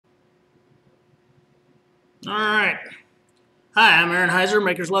All right. Hi, I'm Aaron Heiser,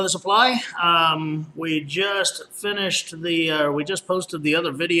 Maker's Leather Supply. We just posted the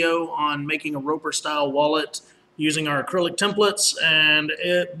other video on making a roper style wallet using our acrylic templates, and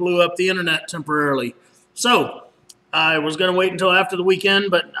it blew up the internet temporarily. So I was going to wait until after the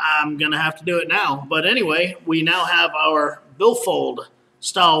weekend, but I'm going to have to do it now. But anyway, we now have our Billfold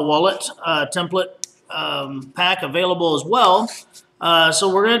style wallet template pack available as well.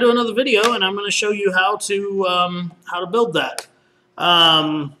 So we're going to do another video, and I'm going to show you how to build that.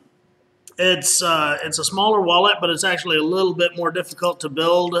 It's a smaller wallet, but it's actually a little bit more difficult to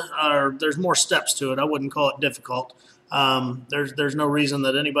build. There's more steps to it. I wouldn't call it difficult. There's no reason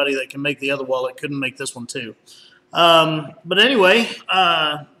that anybody that can make the other wallet couldn't make this one too. But anyway,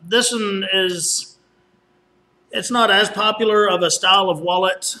 this one it's not as popular of a style of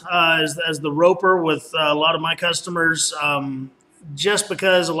wallet as the roper with a lot of my customers. Just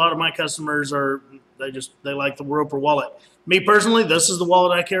because a lot of my customers they like the roper wallet. Me personally, this is the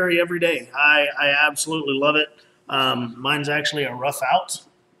wallet I carry every day. I absolutely love it. Mine's actually a rough out.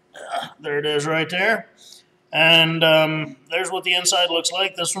 There it is right there. And there's what the inside looks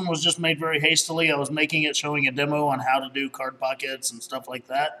like. This one was just made very hastily. I was making it, showing a demo on how to do card pockets and stuff like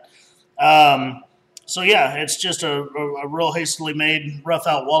that. So yeah, it's just a real hastily made rough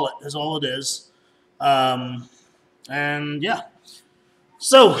out wallet is all it is. And yeah.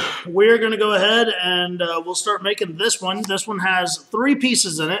 So we're going to go ahead and we'll start making this one. This one has 3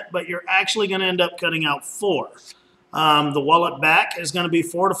 pieces in it, but you're actually going to end up cutting out 4. The wallet back is going to be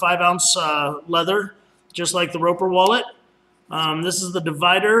 4 to 5 ounce leather, just like the roper wallet. This is the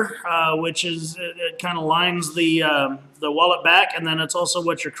divider, which is it kind of lines the wallet back, and then it's also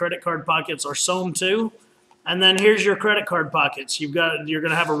what your credit card pockets are sewn to. And then here's your credit card pockets. You're going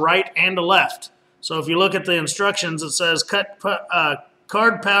to have a right and a left. So if you look at the instructions, it says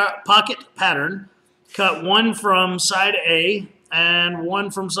card pocket pattern, cut 1 from side A and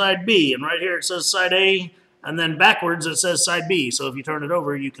 1 from side B. And right here it says side A, and then backwards it says side B. So if you turn it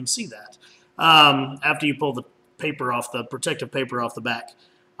over, you can see that after you pull the paper off, the protective paper off the back.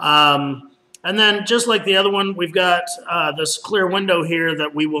 And then just like the other one, we've got this clear window here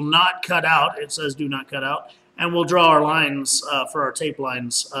that we will not cut out. It says do not cut out. And we'll draw our lines for our tape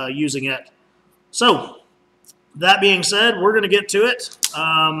lines using it. So that being said, we're going to get to it.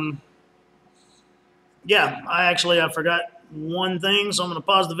 Yeah, I forgot one thing, so I'm going to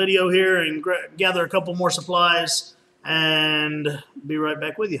pause the video here and gather a couple more supplies and be right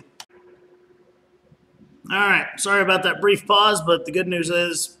back with you. All right, sorry about that brief pause, but the good news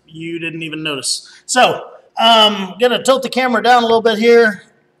is you didn't even notice. So I'm going to tilt the camera down a little bit here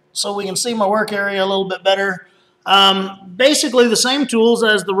so we can see my work area a little bit better. Basically the same tools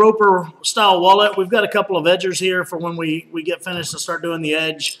as the roper style wallet. We've got a couple of edgers here for when we get finished and start doing the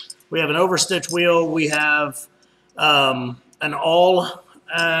edge. We have an overstitch wheel. We have an awl,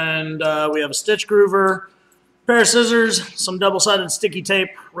 and we have a stitch groover, pair of scissors, some double-sided sticky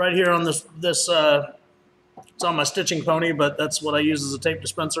tape right here on this it's on my stitching pony, but that's what I use as a tape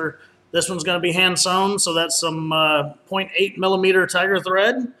dispenser. This one's going to be hand sewn, so that's some 0.8 millimeter tiger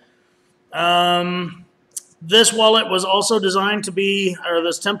thread. This wallet was also designed to be, or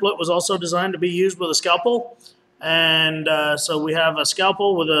this template was also designed to be used with a scalpel. And so we have a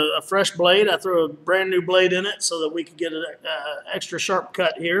scalpel with a fresh blade. I threw a brand new blade in it so that we could get an extra sharp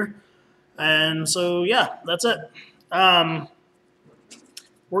cut here. And so, yeah, that's it. We're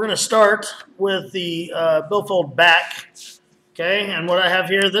going to start with the Billfold back. Okay, and what I have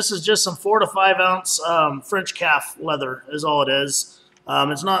here, this is just some 4 to 5 ounce French calf leather is all it is.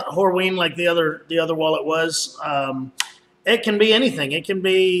 It's not Horween like the other wallet was. It can be anything. It can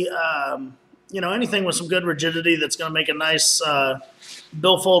be anything with some good rigidity that's going to make a nice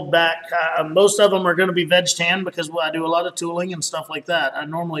Billfold back. Most of them are going to be veg tan because I do a lot of tooling and stuff like that. I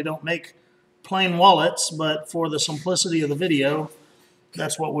normally don't make plain wallets, but for the simplicity of the video,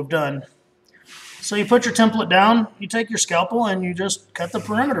 that's what we've done. So you put your template down, you take your scalpel, and you just cut the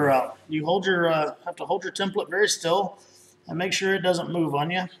perimeter out. You have to hold your template very still and make sure it doesn't move on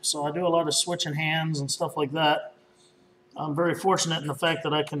you. So I do a lot of switching hands and stuff like that. I'm very fortunate in the fact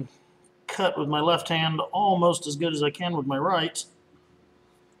that I can cut with my left hand almost as good as I can with my right.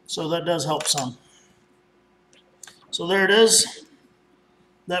 So that does help some. So there it is.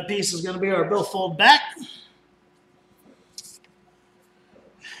 That piece is going to be our Billfold back.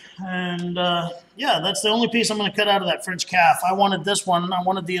 And yeah, that's the only piece I'm going to cut out of that French calf. I wanted this one. I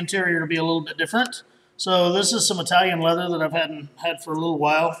wanted the interior to be a little bit different. So this is some Italian leather that I've had for a little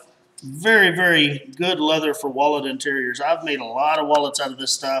while. Very, very good leather for wallet interiors. I've made a lot of wallets out of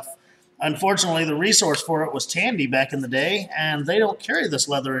this stuff. Unfortunately, the resource for it was Tandy back in the day, and they don't carry this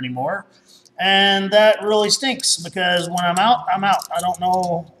leather anymore. And that really stinks because when I'm out, I'm out. I don't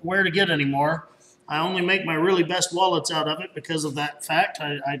know where to get anymore. I only make my really best wallets out of it because of that fact.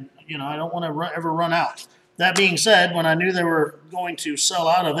 I don't want to ever run out. That being said, when I knew they were going to sell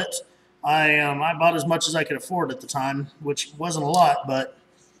out of it, I bought as much as I could afford at the time, which wasn't a lot, but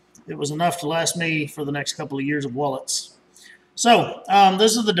it was enough to last me for the next couple of years of wallets. So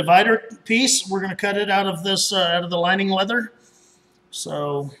this is the divider piece. We're going to cut it out of this out of the lining leather.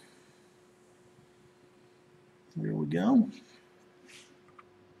 So here we go.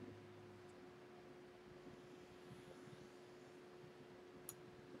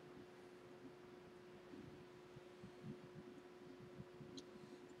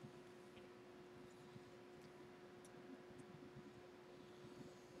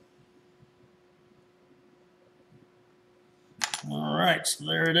 All right, so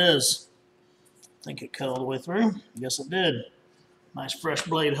there it is. I think it cut all the way through. Yes, it did. Nice fresh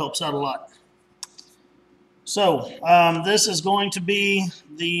blade helps out a lot. So this is going to be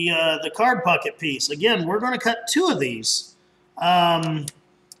the card pocket piece. Again, we're going to cut two of these.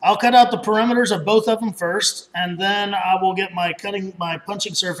 I'll cut out the perimeters of both of them first, and then I will get my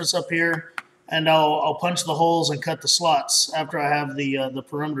punching surface up here, and I'll punch the holes and cut the slots after I have the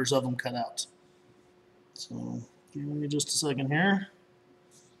perimeters of them cut out. So give me just a second here.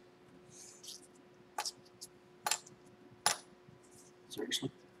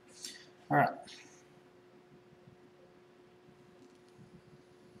 Seriously. All right.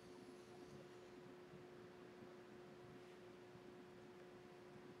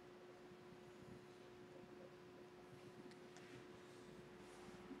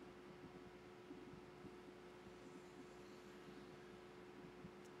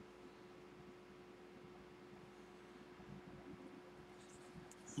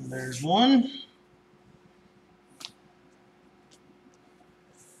 And there's one.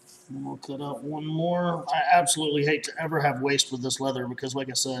 And we'll cut out one more. I absolutely hate to ever have waste with this leather because, like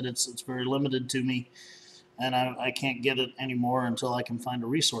I said, it's very limited to me, and I can't get it anymore until I can find a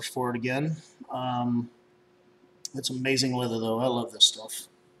resource for it again. It's amazing leather, though. I love this stuff.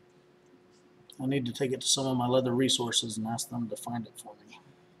 I need to take it to some of my leather resources and ask them to find it for me.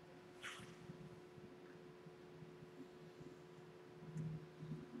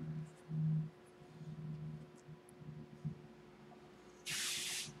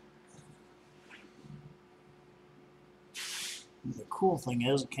 The cool thing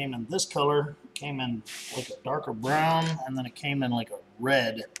is it came in this color, it came in like a darker brown, and then it came in like a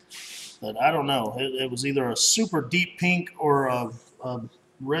red. But I don't know. It was either a super deep pink or a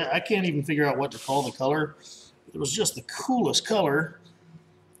red. I can't even figure out what to call the color. It was just the coolest color.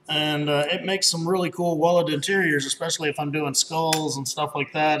 And it makes some really cool wallet interiors, especially if I'm doing skulls and stuff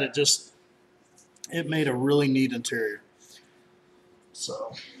like that. It made a really neat interior.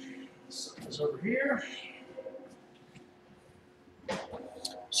 So, set this over here.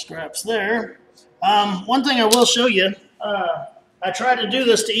 Scraps there. One thing I will show you, I try to do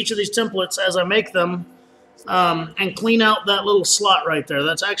this to each of these templates as I make them and clean out that little slot right there.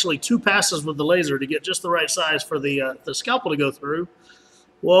 That's actually 2 passes with the laser to get just the right size for the scalpel to go through.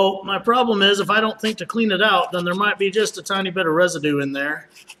 Well, my problem is if I don't think to clean it out, then there might be just a tiny bit of residue in there.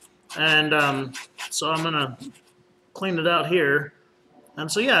 And so I'm going to clean it out here.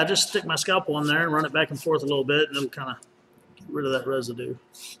 And so, yeah, I just stick my scalpel in there and run it back and forth a little bit, and it'll kind of get rid of that residue.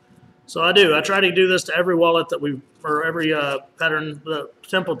 So I do. I try to do this to every wallet that or every pattern, the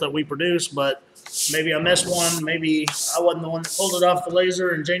template that we produce, but maybe I missed one. Maybe I wasn't the one that pulled it off the laser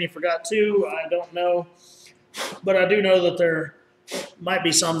and Janie forgot to. I don't know. But I do know that there might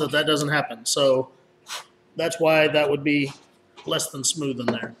be some that doesn't happen. So that's why that would be less than smooth in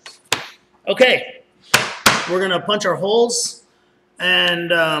there. Okay. We're going to punch our holes and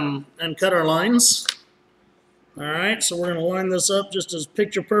cut our lines. All right, so we're going to line this up just as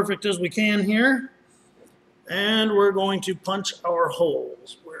picture perfect as we can here. And we're going to punch our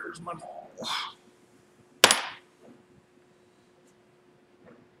holes. Where's my ball?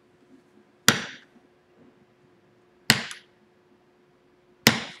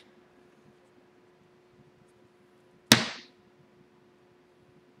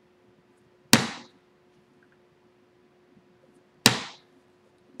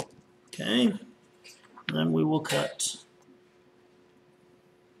 Okay. Then we will cut.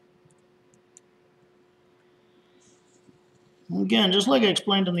 Again, just like I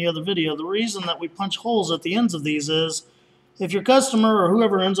explained in the other video, the reason that we punch holes at the ends of these is if your customer or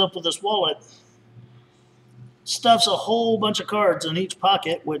whoever ends up with this wallet stuffs a whole bunch of cards in each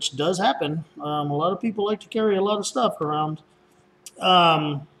pocket, which does happen. A lot of people like to carry a lot of stuff around.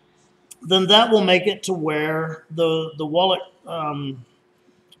 Then that will make it to where the wallet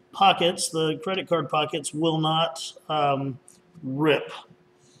pockets, the credit card pockets, will not rip.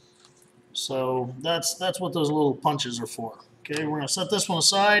 So that's what those little punches are for. Okay, we're going to set this one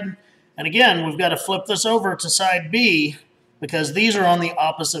aside. And again, we've got to flip this over to side B because these are on the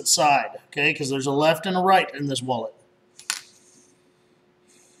opposite side, okay, because there's a left and a right in this wallet.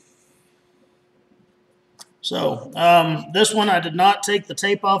 So this one I did not take the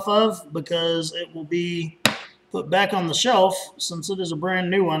tape off of because it will be put back on the shelf since it is a brand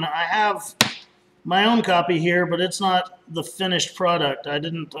new one. I have my own copy here, but it's not the finished product. I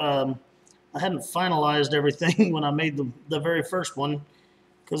hadn't finalized everything when I made the very first one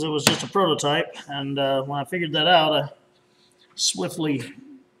because it was just a prototype. And when I figured that out, I swiftly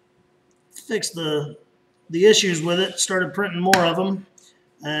fixed the issues with it, started printing more of them,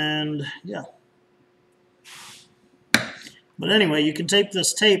 and yeah. But anyway, you can tape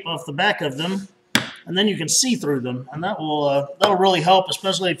this tape off the back of them, and then you can see through them, and that'll really help,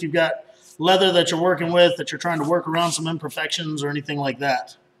 especially if you've got leather that you're working with, that you're trying to work around some imperfections or anything like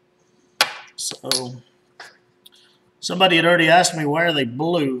that. So somebody had already asked me why are they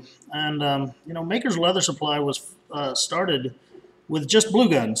blue, and you know, Maker's Leather Supply was started with just blue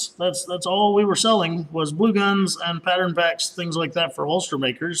guns. That's all we were selling was blue guns and pattern packs, things like that for holster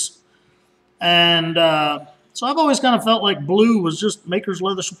makers, and so I've always kind of felt like blue was just Maker's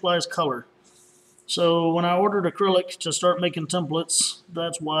Leather Supply's color. So when I ordered acrylic to start making templates,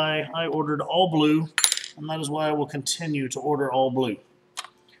 that's why I ordered all blue, and that is why I will continue to order all blue.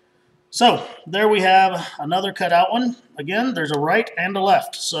 So there we have another cutout one. Again, there's a right and a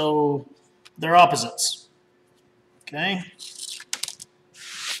left, so they're opposites. Okay.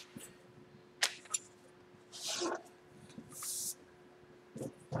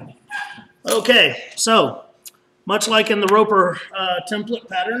 Okay, so much like in the Roper template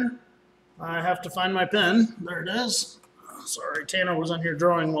pattern, I have to find my pen. There it is. Sorry, Tanner was on here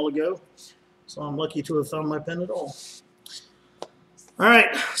drawing a while ago, so I'm lucky to have found my pen at all. All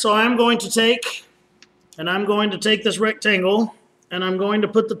right, so I'm going to take this rectangle, and I'm going to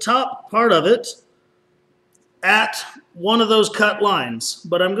put the top part of it at one of those cut lines,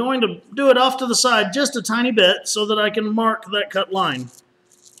 but I'm going to do it off to the side just a tiny bit so that I can mark that cut line.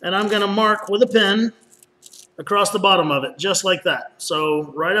 And I'm going to mark with a pen across the bottom of it, just like that.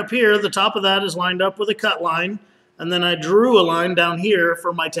 So right up here, the top of that is lined up with a cut line, and then I drew a line down here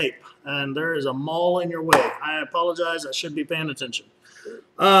for my tape. And there is a mall in your way. I apologize, I should be paying attention.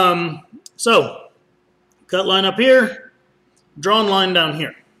 So, cut line up here, drawn line down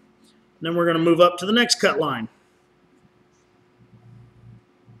here. Then we're going to move up to the next cut line.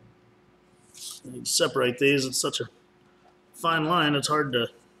 I need to separate these. It's such a fine line, it's hard to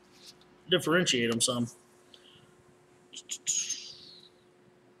differentiate them some.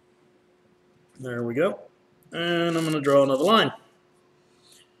 There we go. And I'm going to draw another line.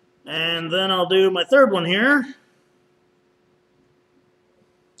 And then I'll do my third one here.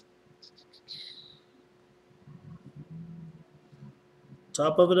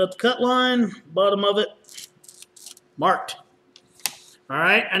 Top of it at the cut line, bottom of it marked. All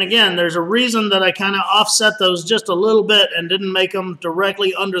right, and again, there's a reason that I kind of offset those just a little bit and didn't make them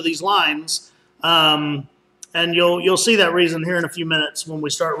directly under these lines. And you'll see that reason here in a few minutes when we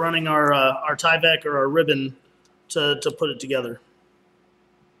start running our Tyvek or our ribbon to put it together.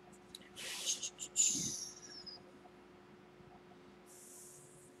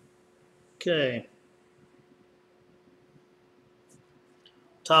 Okay.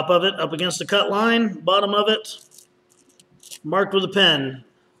 Top of it up against the cut line, bottom of it marked with a pen.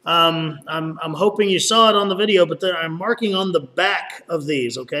 I'm hoping you saw it on the video, but then I'm marking on the back of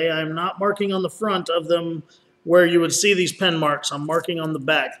these, okay? I'm not marking on the front of them where you would see these pen marks. I'm marking on the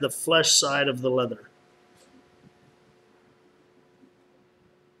back, the flesh side of the leather.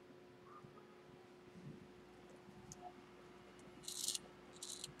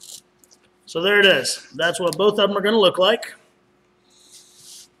 So there it is. That's what both of them are going to look like.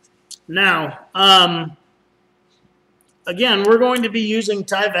 Now, again, we're going to be using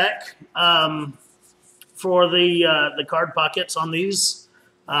Tyvek for the card pockets on these.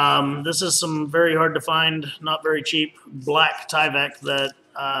 This is some very hard to find, not very cheap, black Tyvek that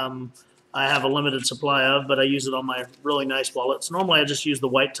I have a limited supply of, but I use it on my really nice wallets. Normally, I just use the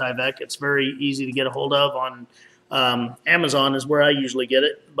white Tyvek. It's very easy to get a hold of on Amazon is where I usually get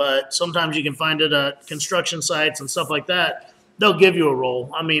it, but sometimes you can find it at construction sites and stuff like that. They'll give you a roll.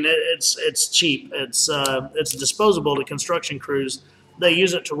 I mean, it's cheap. It's disposable to construction crews. They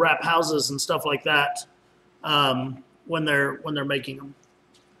use it to wrap houses and stuff like that when they're making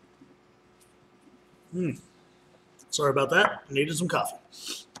them. Sorry about that. I needed some coffee.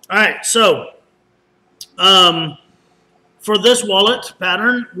 All right, so For this wallet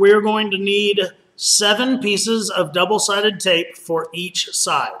pattern, we're going to need 7 pieces of double-sided tape for each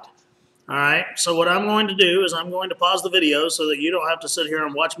side. All right, so what I'm going to do is I'm going to pause the video so that you don't have to sit here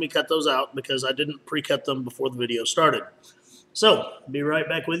and watch me cut those out because I didn't pre-cut them before the video started. So, be right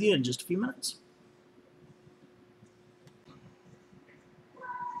back with you in just a few minutes.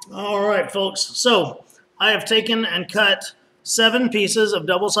 All right, folks, so I have taken and cut 7 pieces of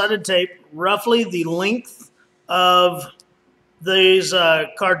double-sided tape, roughly the length of these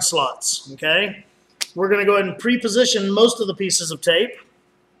card slots, okay? We're going to go ahead and pre-position most of the pieces of tape.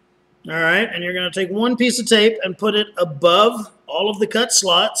 All right, and you're going to take one piece of tape and put it above all of the cut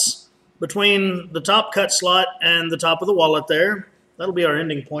slots between the top cut slot and the top of the wallet there. That'll be our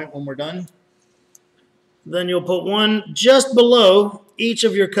ending point when we're done. Then you'll put one just below each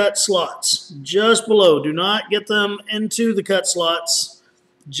of your cut slots. Just below. Do not get them into the cut slots.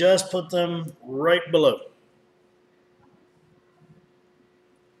 Just put them right below.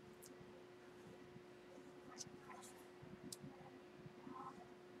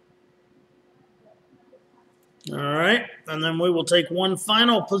 All right, and then we will take one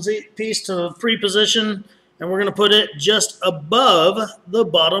final piece to pre-position, and we're going to put it just above the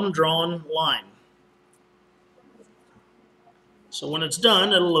bottom drawn line. So when it's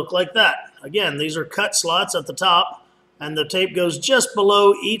done, it'll look like that. Again, these are cut slots at the top, and the tape goes just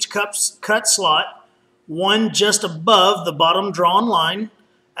below each cut slot, one just above the bottom drawn line,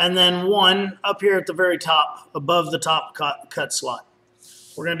 and then one up here at the very top, above the top cut slot.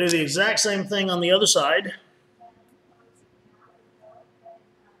 We're going to do the exact same thing on the other side.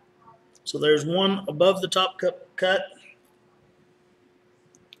 So there's one above the top cut,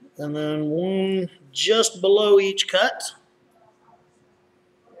 and then one just below each cut.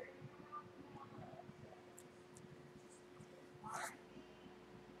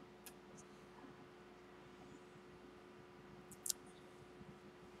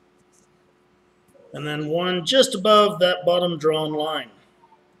 And then one just above that bottom drawn line.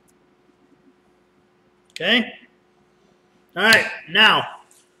 Okay? All right, now,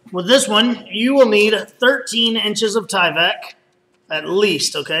 with this one, you will need 13 inches of Tyvek, at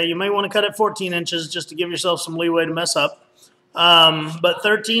least, okay? You may want to cut it 14 inches just to give yourself some leeway to mess up. But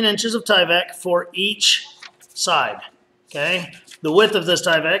 13 inches of Tyvek for each side, okay? The width of this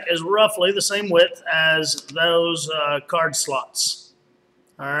Tyvek is roughly the same width as those card slots.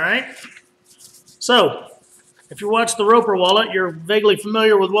 All right? So, if you watch the Roper wallet, you're vaguely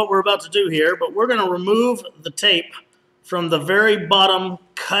familiar with what we're about to do here, but we're going to remove the tape from the very bottom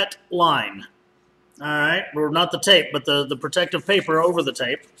cut line. All right, or not the tape, but the protective paper over the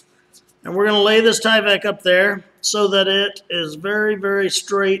tape. And we're going to lay this Tyvek up there so that it is very, very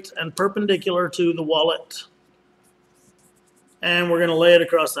straight and perpendicular to the wallet. And we're going to lay it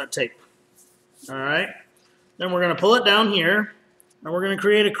across that tape. All right, then we're going to pull it down here, and we're going to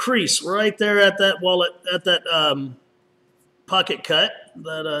create a crease right there at that wallet, at that pocket cut,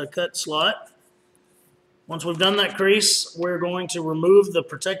 that cut slot. Once we've done that crease, we're going to remove the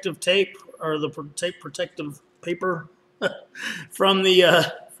protective tape, or the protective paper from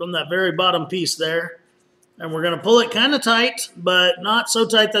that very bottom piece there. And we're going to pull it kind of tight, but not so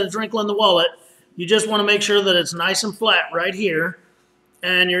tight that it's wrinkling the wallet. You just want to make sure that it's nice and flat right here.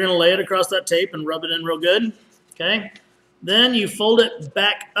 And you're going to lay it across that tape and rub it in real good. Okay? Then you fold it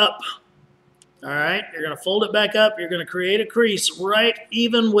back up. All right? You're going to fold it back up. You're going to create a crease right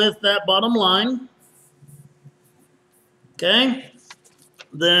even with that bottom line. Okay?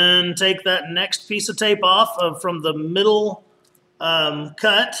 Then take that next piece of tape off from the middle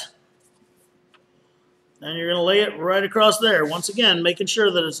cut, and you're going to lay it right across there. Once again, making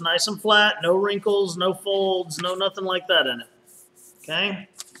sure that it's nice and flat, no wrinkles, no folds, no nothing like that in it. Okay?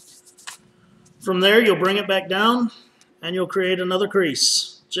 From there, you'll bring it back down, and you'll create another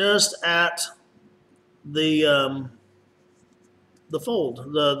crease just at the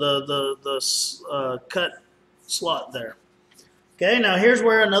fold, the cut slot there. Okay, now here's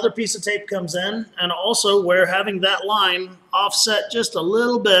where another piece of tape comes in, and also where having that line offset just a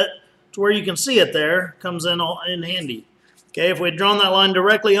little bit to where you can see it there comes in handy. Okay, if we had drawn that line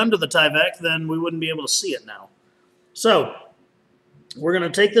directly under the Tyvek, then we wouldn't be able to see it now. So, we're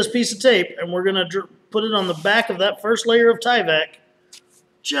going to take this piece of tape and we're going to put it on the back of that first layer of Tyvek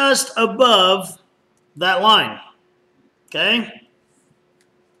just above that line. Okay,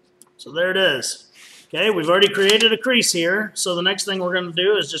 so there it is. Okay, we've already created a crease here, so the next thing we're going to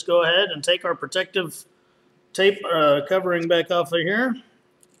do is just go ahead and take our protective tape covering back off of here.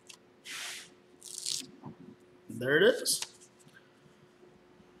 There it is.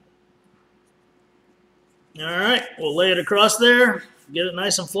 All right, we'll lay it across there, get it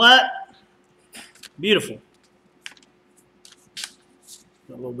nice and flat. Beautiful.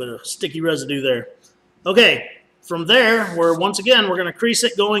 Got a little bit of sticky residue there. Okay, from there, once again, we're going to crease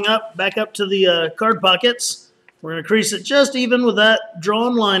it going up, back up to the card pockets. We're going to crease it just even with that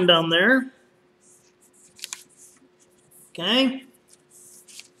drawn line down there. Okay.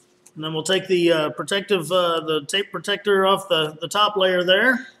 And then we'll take the the tape protector off the top layer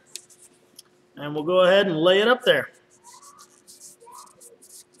there. And we'll go ahead and lay it up there.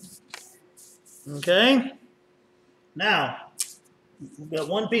 Okay. Now, we've got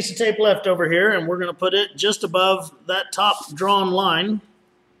one piece of tape left over here, and we're going to put it just above that top drawn line.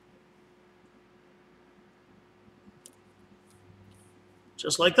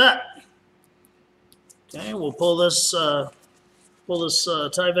 Just like that. Okay, we'll pull this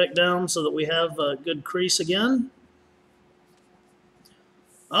Tyvek down so that we have a good crease again.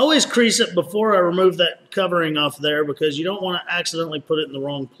 I always crease it before I remove that covering off there because you don't want to accidentally put it in the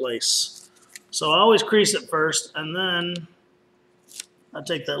wrong place. So I always crease it first, and then I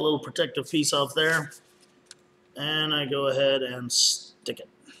take that little protective piece off there, and I go ahead and stick it.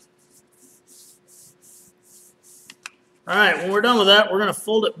 All right, when we're done with that, we're going to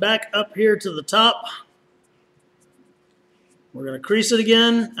fold it back up here to the top. We're going to crease it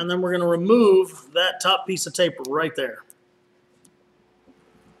again, and then we're going to remove that top piece of tape right there.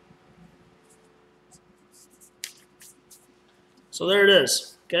 So there it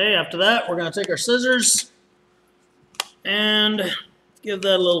is. Okay, after that, we're going to take our scissors and give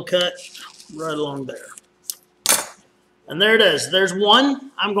that a little cut right along there. And there it is. There's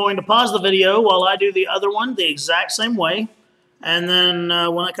one. I'm going to pause the video while I do the other one the exact same way. And then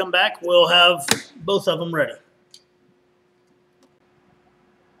when I come back, we'll have both of them ready.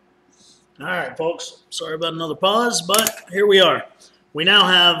 All right, folks. Sorry about another pause, but here we are. We now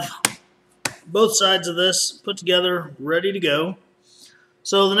have both sides of this put together, ready to go.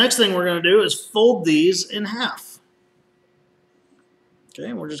 So the next thing we're going to do is fold these in half.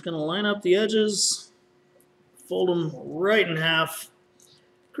 Okay, we're just going to line up the edges, fold them right in half,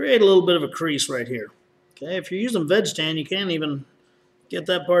 create a little bit of a crease right here. Okay, if you're using veg tan, you can even get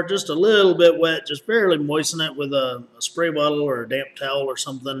that part just a little bit wet, just barely moisten it with a spray bottle or a damp towel or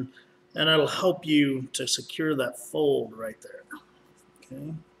something, and that'll help you to secure that fold right there.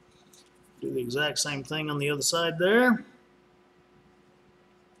 Okay, do the exact same thing on the other side there.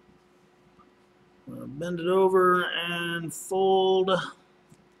 Bend it over and fold.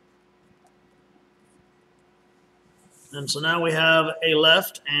 And so now we have a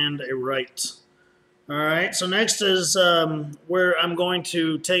left and a right. All right, so next is where I'm going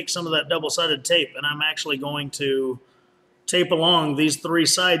to take some of that double-sided tape, and I'm actually going to tape along these three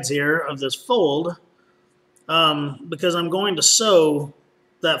sides here of this fold because I'm going to sew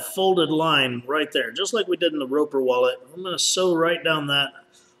that folded line right there, just like we did in the Roper wallet. I'm going to sew right down that.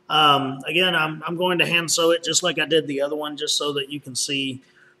 Again, I'm going to hand sew it just like I did the other one, just so that you can see,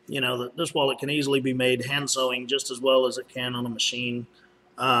 you know, that this wallet can easily be made hand sewing just as well as it can on a machine.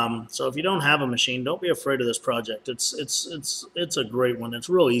 So if you don't have a machine, don't be afraid of this project. It's a great one. It's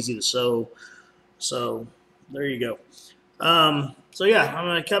real easy to sew. So there you go. So yeah, I'm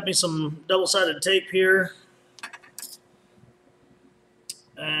going to cut me some double-sided tape here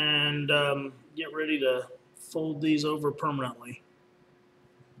and get ready to fold these over permanently.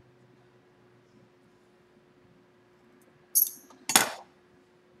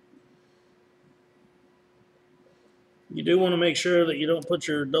 You do want to make sure that you don't put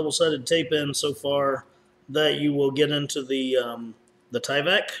your double-sided tape in so far that you will get into the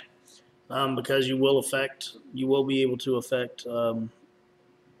Tyvek, because you will be able to affect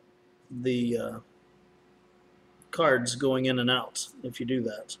the cards going in and out if you do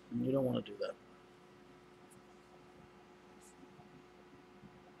that. And you don't want to do that.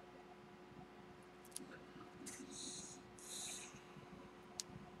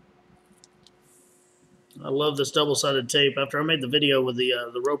 I love this double-sided tape. After I made the video with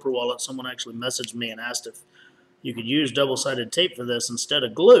the Roper wallet, someone actually messaged me and asked if you could use double-sided tape for this instead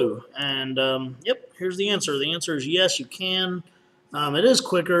of glue. And yep, here's the answer. The answer is yes, you can. It is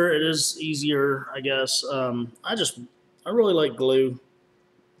quicker. It is easier, I guess. I really like glue,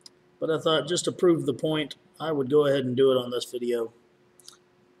 but I thought just to prove the point, I would go ahead and do it on this video.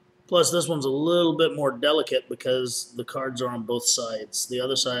 Plus, this one's a little bit more delicate because the cards are on both sides. The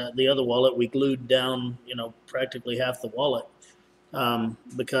other side, the other wallet, we glued down, you know, practically half the wallet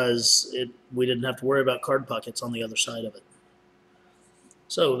because we didn't have to worry about card pockets on the other side of it.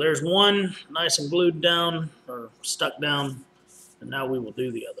 So there's one nice and glued down or stuck down, and now we will do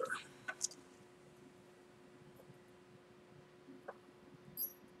the other.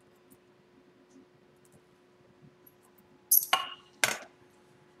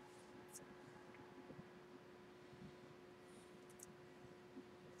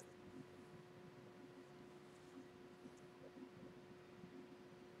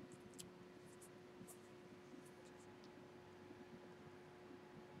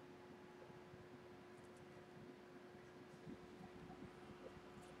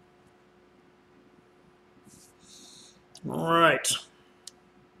 All right.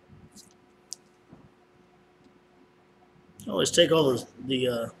 I always take all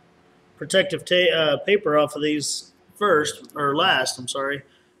the protective paper off of these first, or last, I'm sorry,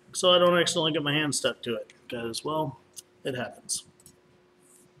 so I don't accidentally get my hand stuck to it, because, well, it happens.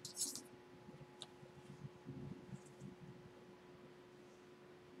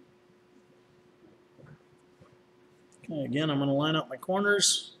 Okay, again, I'm going to line up my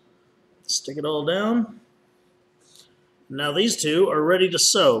corners, stick it all down. Now these two are ready to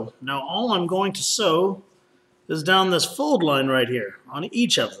sew. Now all I'm going to sew is down this fold line right here on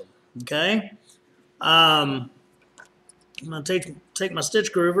each of them, okay? I'm going to take my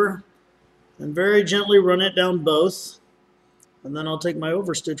stitch groover and very gently run it down both, and then I'll take my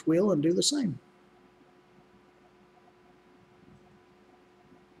overstitch wheel and do the same.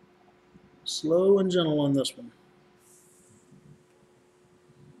 Slow and gentle on this one.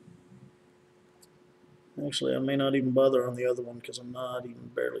 Actually, I may not even bother on the other one because I'm not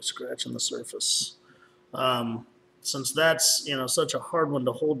even barely scratching the surface. Since that's, you know, such a hard one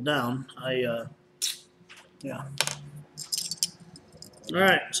to hold down, yeah. All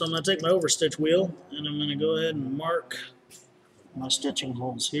right, so I'm going to take my overstitch wheel and I'm going to go ahead and mark my stitching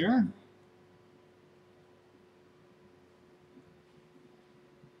holes here.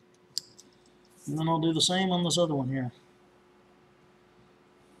 And then I'll do the same on this other one here.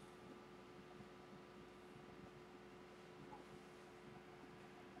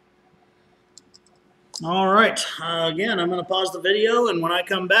 All right, again, I'm going to pause the video, and when I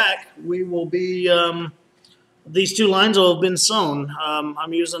come back, we will be, these two lines will have been sewn.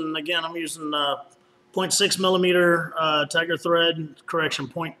 I'm using 0.6 millimeter tiger thread, correction,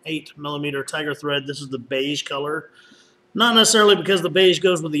 0.8 millimeter tiger thread. This is the beige color. Not necessarily because the beige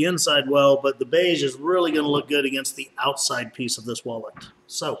goes with the inside well, but the beige is really going to look good against the outside piece of this wallet.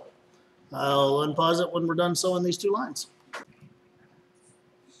 So I'll unpause it when we're done sewing these two lines.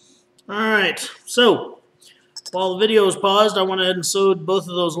 All right, so while the video is paused, I went ahead and sewed both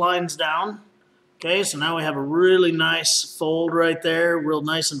of those lines down. Okay, so now we have a really nice fold right there, real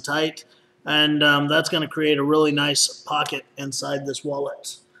nice and tight, and that's going to create a really nice pocket inside this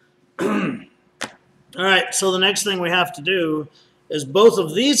wallet. All right, so the next thing we have to do is both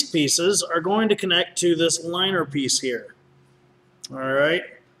of these pieces are going to connect to this liner piece here. All right,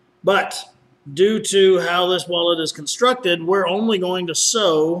 but due to how this wallet is constructed, we're only going to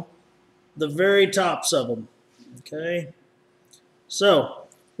sew the very tops of them. Okay, so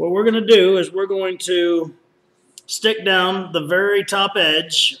what we're going to do is we're going to stick down the very top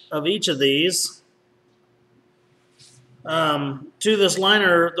edge of each of these to this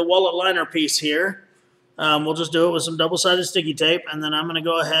liner, the wallet liner piece here. We'll just do it with some double-sided sticky tape, and then I'm going to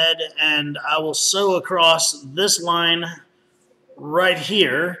go ahead and I will sew across this line right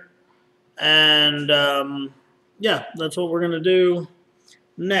here. And yeah, that's what we're going to do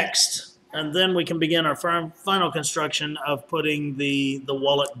next. And then we can begin our final construction of putting the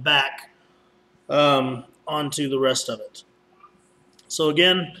wallet back onto the rest of it. So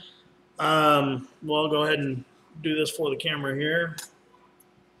again, well, I'll go ahead and do this for the camera here.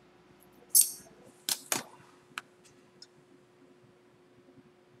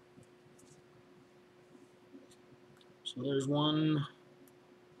 So there's one.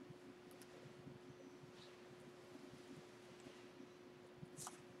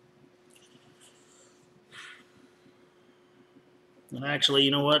 And actually,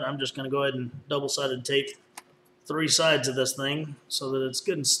 you know what? I'm just going to go ahead and double-sided tape 3 sides of this thing so that it's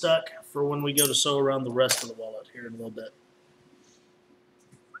good and stuck for when we go to sew around the rest of the wallet here in a little bit.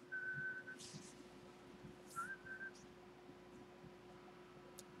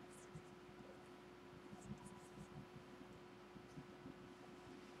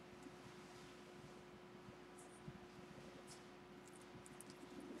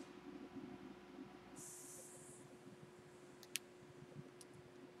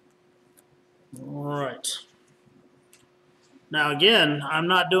 All right. Now again, I'm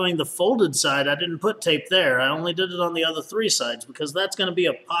not doing the folded side. I didn't put tape there. I only did it on the other 3 sides because that's going to be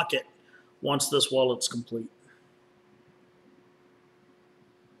a pocket once this wallet's complete.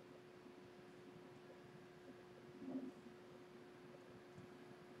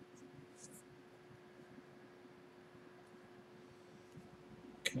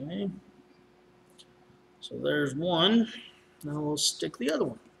 Okay. So there's one. Now we'll stick the other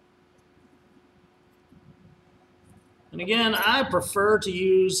one. And again, I prefer to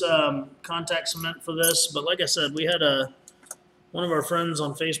use contact cement for this, but like I said, we had one of our friends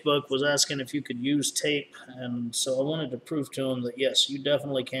on Facebook was asking if you could use tape, and so I wanted to prove to him that yes, you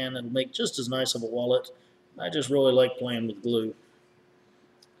definitely can. It'll make just as nice of a wallet. I just really like playing with glue.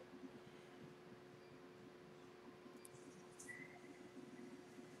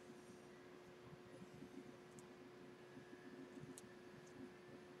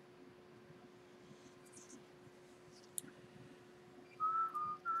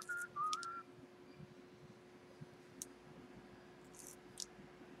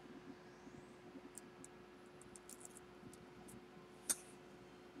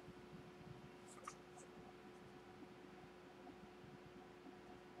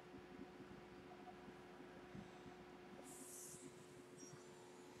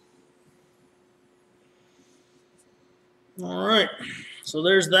 All right, so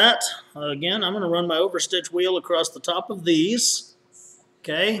there's that. Again, I'm going to run my overstitch wheel across the top of these.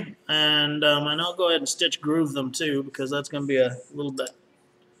 Okay, and I'll go ahead and stitch groove them too, because that's going to be a little bit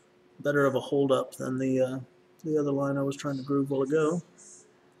better of a hold up than the other line I was trying to groove a while ago.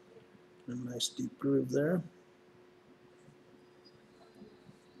 A nice deep groove there.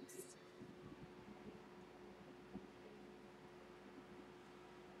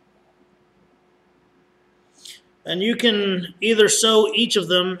 And you can either sew each of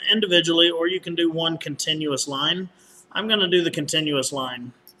them individually, or you can do one continuous line. I'm going to do the continuous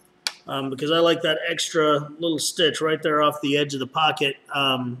line because I like that extra little stitch right there off the edge of the pocket,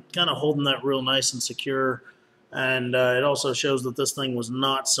 kind of holding that real nice and secure. And it also shows that this thing was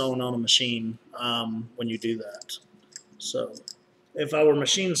not sewn on a machine when you do that. So if I were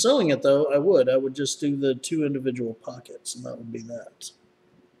machine sewing it, though, I would just do the 2 individual pockets, and that would be that.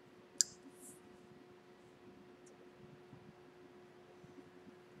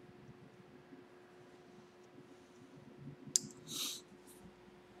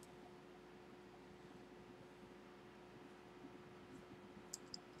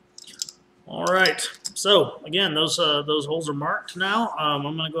 All right, so again, those holes are marked now. I'm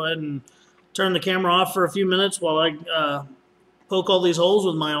going to go ahead and turn the camera off for a few minutes while I poke all these holes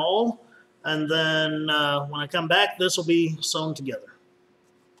with my awl, and then when I come back, this will be sewn together.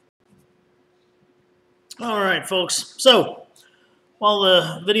 All right, folks, so while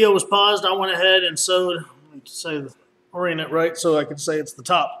the video was paused, I went ahead and sewed, orient it right so I can say it's the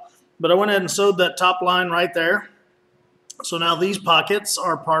top, but I went ahead and sewed that top line right there. So now these pockets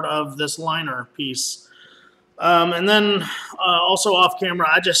are part of this liner piece. And then also off camera,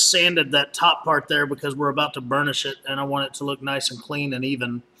 I just sanded that top part there because we're about to burnish it and I want it to look nice and clean and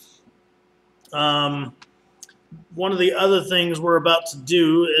even. One of the other things we're about to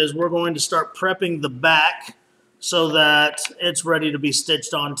do is we're going to start prepping the back so that it's ready to be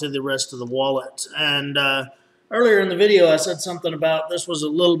stitched onto the rest of the wallet. And earlier in the video, I said something about this was a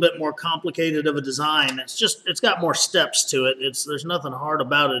little bit more complicated of a design. It's got more steps to it. There's nothing hard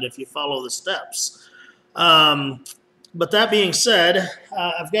about it if you follow the steps. But that being said,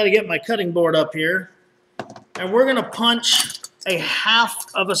 I've got to get my cutting board up here, and we're going to punch a half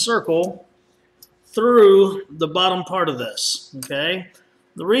of a circle through the bottom part of this. Okay.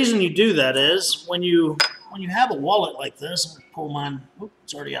 The reason you do that is when you have a wallet like this, I'll pull mine. Oops,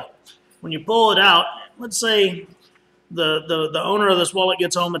 it's already out. When you pull it out, let's say the owner of this wallet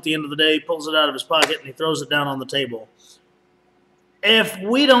gets home at the end of the day, pulls it out of his pocket, and he throws it down on the table. If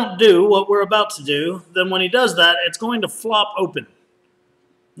we don't do what we're about to do, then when he does that, it's going to flop open.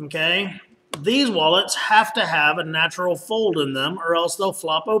 Okay? These wallets have to have a natural fold in them or else they'll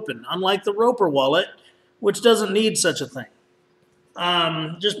flop open, unlike the Roper wallet, which doesn't need such a thing.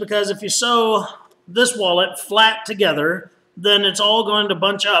 Just because if you sew this wallet flat together, then it's all going to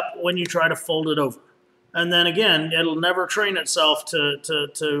bunch up when you try to fold it over. And then again, it'll never train itself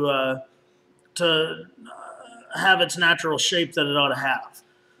to have its natural shape that it ought to have.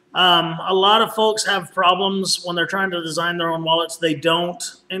 A lot of folks have problems when they're trying to design their own wallets. They don't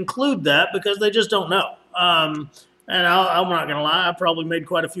include that because they just don't know. And I'm not going to lie, I probably made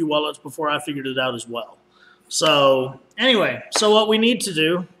quite a few wallets before I figured it out as well. So anyway, so what we need to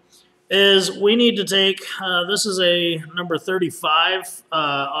do is we need to take, this is a number 35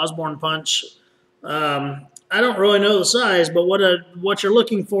 Osborne punch. I don't really know the size, but what you're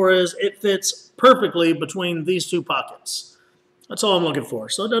looking for is it fits perfectly between these 2 pockets. That's all I'm looking for.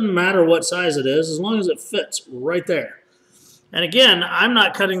 So it doesn't matter what size it is, as long as it fits right there. And again, I'm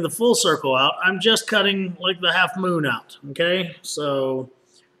not cutting the full circle out. I'm just cutting like the half moon out, okay? So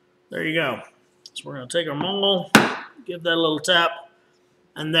there you go. So we're going to take our maul, give that a little tap,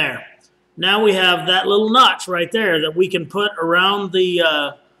 and there. Now we have that little notch right there that we can put around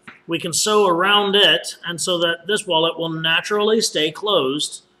the, we can sew around it, and so that this wallet will naturally stay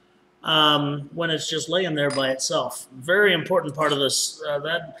closed when it's just laying there by itself. Very important part of this.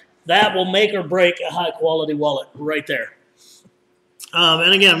 That will make or break a high-quality wallet right there.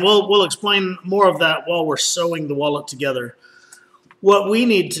 And again, we'll explain more of that while we're sewing the wallet together. What we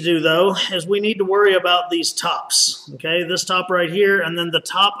need to do, though, is we need to worry about these tops. Okay, this top right here, and then the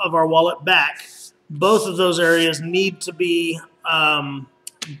top of our wallet back. Both of those areas need to be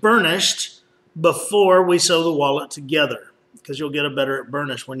burnished before we sew the wallet together, because you'll get a better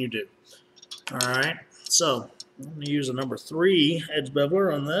burnish when you do. All right, so I'm going to use a number 3 edge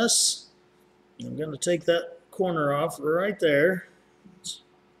beveler on this. I'm going to take that corner off right there.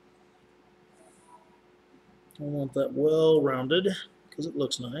 I want that well rounded because it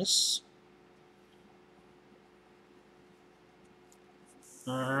looks nice.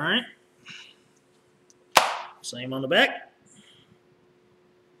 All right. Same on the back.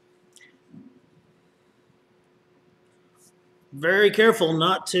 Very careful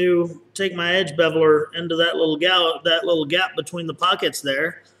not to take my edge beveler into that little gap between the pockets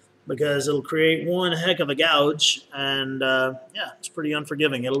there, because it'll create one heck of a gouge, and yeah, it's pretty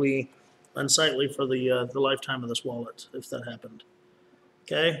unforgiving. It'll be unsightly for the lifetime of this wallet if that happened.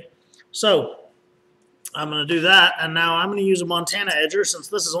 Okay, so I'm going to do that, and now I'm going to use a Montana edger. Since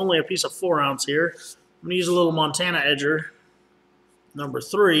this is only a piece of 4 ounce here, I'm going to use a little Montana edger, number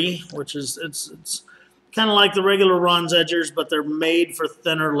 3, which is it's kind of like the regular Ron's edgers, but they're made for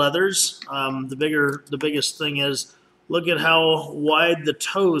thinner leathers. The biggest thing is, look at how wide the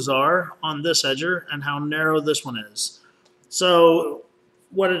toes are on this edger and how narrow this one is. So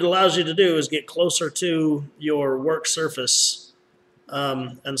what it allows you to do is get closer to your work surface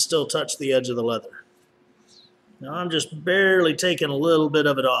and still touch the edge of the leather. Now I'm just barely taking a little bit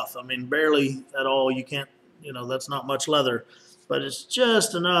of it off. I mean, barely at all. You can't, that's not much leather, but it's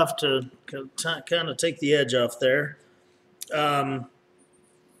just enough to kind of take the edge off there. You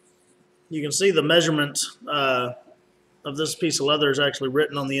can see the measurement of this piece of leather is actually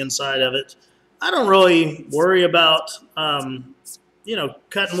written on the inside of it. I don't really worry about, cutting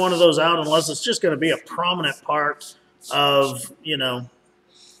one of those out unless it's just going to be a prominent part of,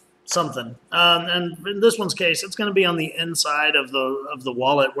 something. And in this one's case, it's going to be on the inside of the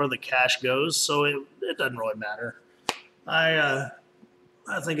wallet where the cash goes, so it doesn't really matter. I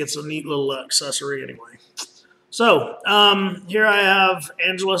think it's a neat little accessory anyway. So here I have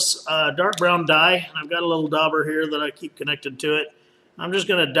Angelus dark brown dye, and I've got a little dauber here that I keep connected to it. I'm just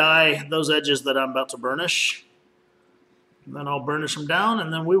going to dye those edges that I'm about to burnish. And then I'll burnish them down,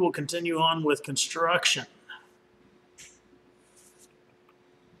 and then we will continue on with construction.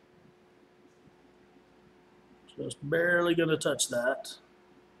 Just barely going to touch that.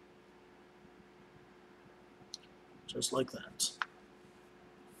 Just like that.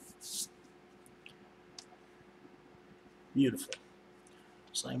 Beautiful.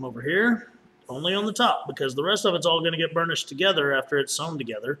 Same over here, only on the top, because the rest of it's all going to get burnished together after it's sewn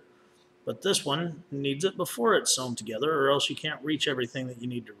together. But this one needs it before it's sewn together, or else you can't reach everything that you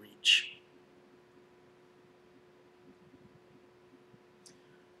need to reach.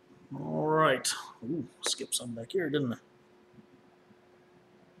 All right. Ooh, skipped some back here, didn't I?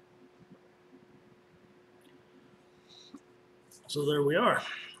 So there we are.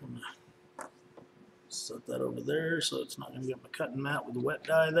 Set that over there so it's not going to get my cutting mat with the wet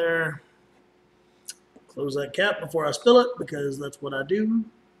dye there. Close that cap before I spill it, because that's what I do.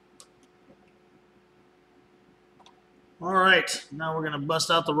 All right, now we're going to bust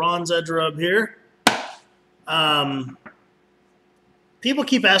out the Ron's edge rub here. People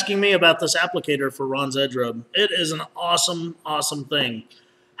keep asking me about this applicator for Ron's edge rub. It is an awesome, awesome thing.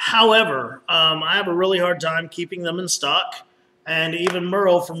 However, I have a really hard time keeping them in stock. And even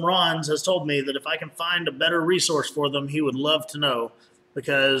Merle from Ron's has told me that if I can find a better resource for them, he would love to know.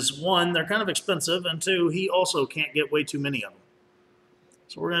 Because, 1, they're kind of expensive, and 2, he also can't get way too many of them.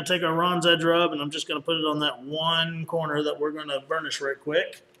 So we're going to take our Ron's edge rub, and I'm just going to put it on that one corner that we're going to burnish right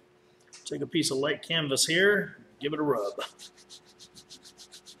quick. Take a piece of light canvas here, give it a rub.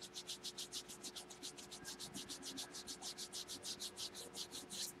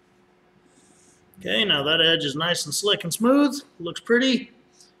 Okay, now that edge is nice and slick and smooth. Looks pretty.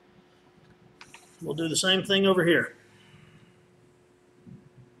 We'll do the same thing over here.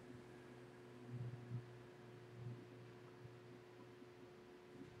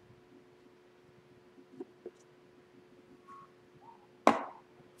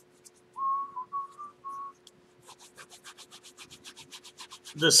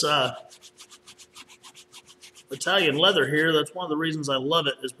 This Italian leather here, that's one of the reasons I love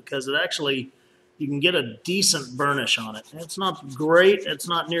it, is because it actually, you can get a decent burnish on it. It's not great. It's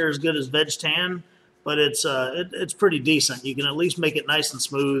not near as good as veg tan, but it's pretty decent. You can at least make it nice and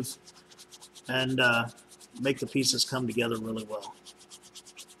smooth and make the pieces come together really well.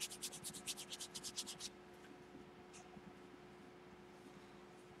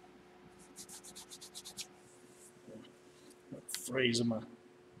 Phrase in my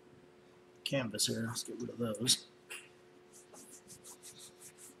canvas here. Let's get rid of those.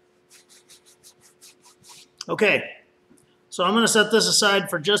 Okay, so I'm going to set this aside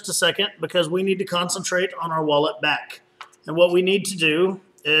for just a second because we need to concentrate on our wallet back. And what we need to do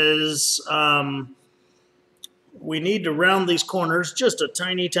is we need to round these corners just a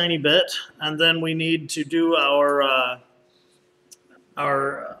tiny, tiny bit, and then we need to do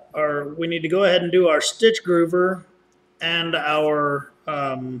we need to go ahead and do our stitch groover and our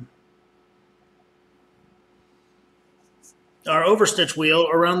our overstitch wheel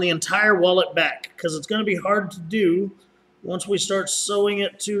around the entire wallet back, because it's going to be hard to do once we start sewing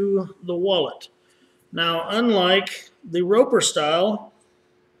it to the wallet. Now, unlike the roper style,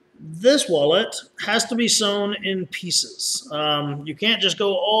 this wallet has to be sewn in pieces. You can't just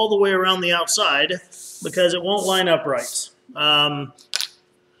go all the way around the outside because it won't line up right.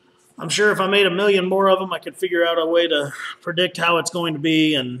 I'm sure if I made a million more of them, I could figure out a way to predict how it's going to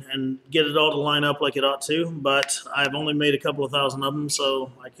be and get it all to line up like it ought to, but I've only made a couple of thousand of them,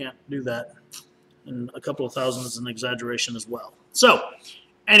 so I can't do that. And a couple of thousand is an exaggeration as well. So,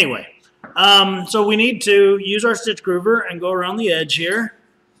 anyway, so we need to use our stitch groover and go around the edge here,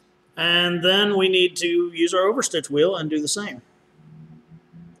 and then we need to use our overstitch wheel and do the same.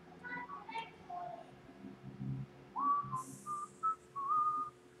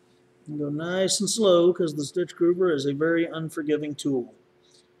 Go nice and slow because the stitch groover is a very unforgiving tool.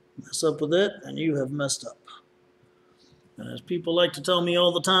 Mess up with it and you have messed up. And as people like to tell me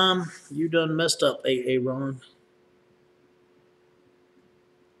all the time, you done messed up, Ron.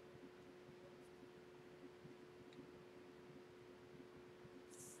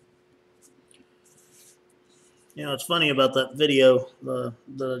 You know, it's funny about that video that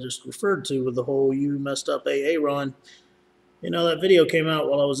I just referred to with the whole you messed up, Ron. You know, that video came out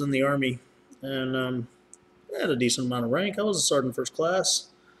while I was in the Army, and I had a decent amount of rank. I was a sergeant first class.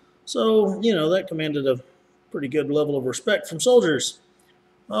 So, you know, that commanded a pretty good level of respect from soldiers.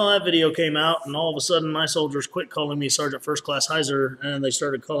 Well, that video came out, and all of a sudden my soldiers quit calling me Sergeant First Class Heiser, and they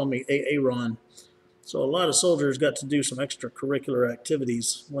started calling me Ron. So a lot of soldiers got to do some extracurricular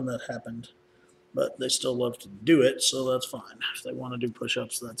activities when that happened. But they still love to do it, so that's fine. If they want to do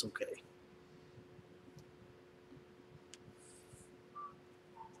push-ups, that's okay.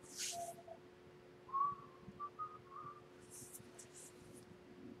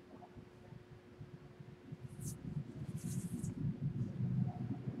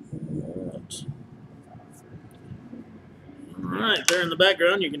 Alright, there in the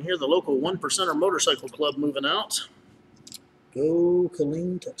background you can hear the local 1%er motorcycle club moving out. Go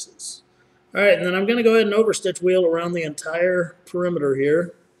Killeen, Texas. Alright, and then I'm going to go ahead and overstitch wheel around the entire perimeter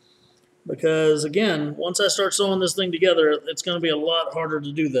here. Because, again, once I start sewing this thing together, it's going to be a lot harder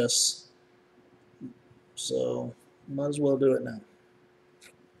to do this. So, might as well do it now.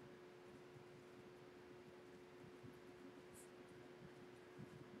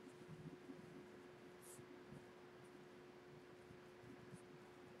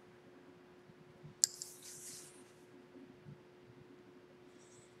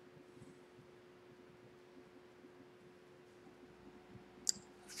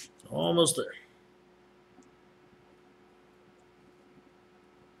 Almost there.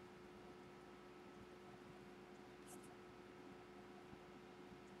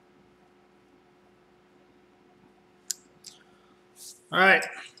 All right,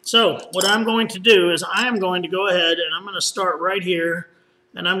 so what I'm going to do is I am going to go ahead and I'm going to start right here,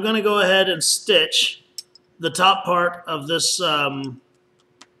 and I'm going to go ahead and stitch the top part of this, the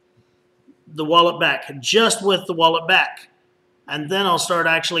wallet back, just with the wallet back. And then I'll start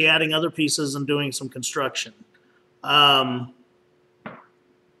actually adding other pieces and doing some construction. Yeah.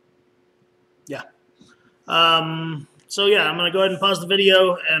 So yeah, I'm going to go ahead and pause the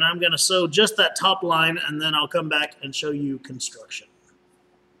video, and I'm going to sew just that top line, and then I'll come back and show you construction.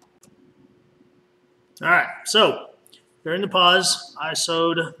 All right, so during the pause, I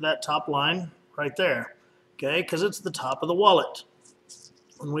sewed that top line right there, okay, because it's the top of the wallet.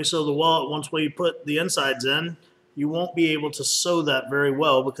 When we sew the wallet, once we put the insides in, you won't be able to sew that very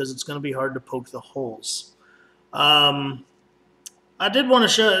well because it's going to be hard to poke the holes. I did want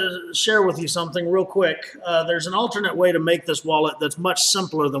to share with you something real quick. There's an alternate way to make this wallet that's much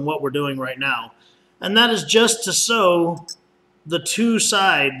simpler than what we're doing right now, and that is just to sew the two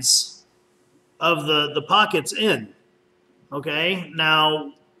sides of the pockets in. Okay,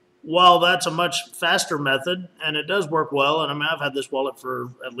 now while that's a much faster method and it does work well, and I mean I've had this wallet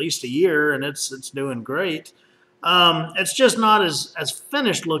for at least a year and it's doing great. It's just not as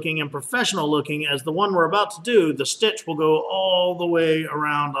finished looking and professional looking as the one we're about to do. The stitch will go all the way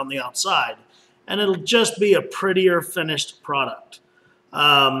around on the outside, and it'll just be a prettier finished product.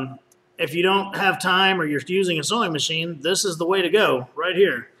 If you don't have time or you're using a sewing machine, this is the way to go right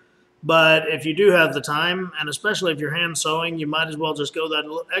here. But if you do have the time, and especially if you're hand sewing, you might as well just go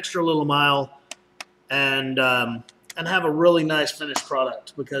that extra little mile and have a really nice finished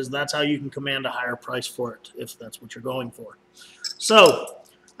product, because that's how you can command a higher price for it if that's what you're going for. So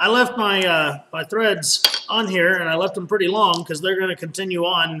I left my my threads on here, and I left them pretty long because they're going to continue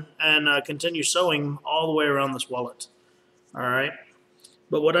on and continue sewing all the way around this wallet. All right.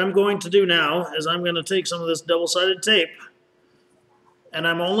 But what I'm going to do now is I'm going to take some of this double-sided tape, and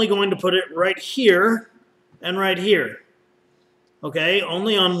I'm only going to put it right here and right here. Okay,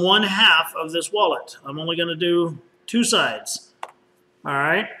 only on one half of this wallet. I'm only going to do two sides. All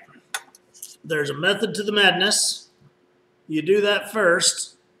right, there's a method to the madness. You do that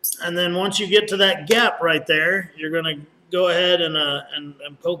first, and then once you get to that gap right there, you're going to go ahead and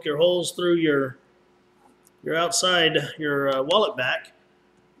poke your holes through your outside, your wallet back,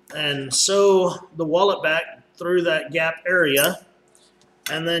 and sew the wallet back through that gap area,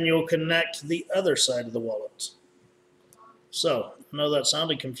 and then you'll connect the other side of the wallet. So, I know that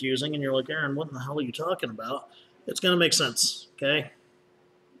sounded confusing, and you're like, Aaron, what in the hell are you talking about? It's going to make sense, okay?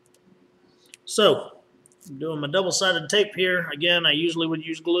 So, I'm doing my double-sided tape here. Again, I usually would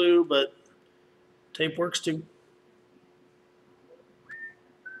use glue, but tape works too.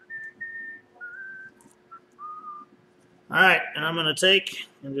 All right, and I'm going to take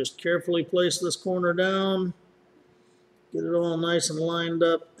and just carefully place this corner down, get it all nice and lined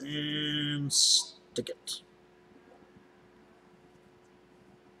up, and stick it.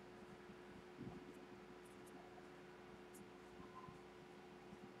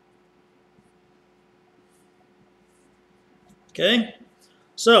 Okay,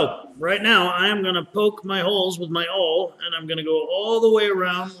 so right now I'm going to poke my holes with my awl, and I'm going to go all the way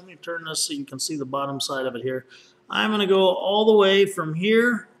around. Let me turn this so you can see the bottom side of it here. I'm going to go all the way from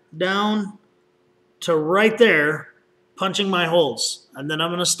here down to right there, punching my holes. And then I'm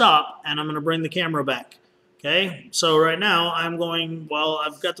going to stop, and I'm going to bring the camera back. Okay, so right now I'm going, while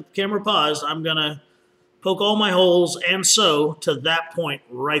I've got the camera paused, I'm going to poke all my holes and sew to that point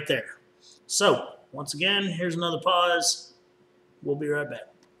right there. So, once again, here's another pause. We'll be right back.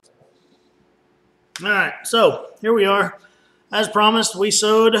 All right, so here we are. As promised, we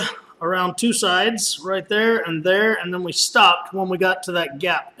sewed around two sides right there, and then we stopped when we got to that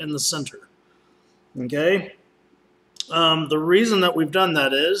gap in the center. Okay? The reason that we've done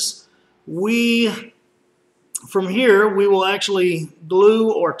that is from here, we will actually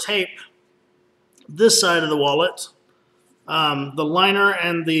glue or tape this side of the wallet, the liner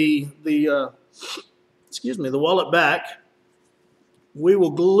and the wallet back. We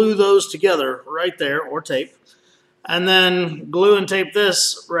will glue those together right there, or tape, and then glue and tape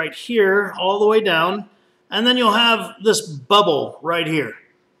this right here all the way down, and then you'll have this bubble right here,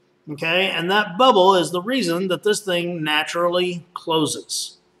 okay? And that bubble is the reason that this thing naturally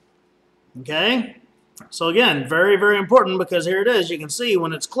closes, okay? So again, very, very important, because here it is. You can see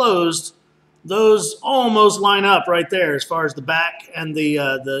when it's closed, those almost line up right there as far as the back and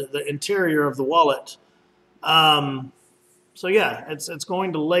the interior of the wallet. So yeah, it's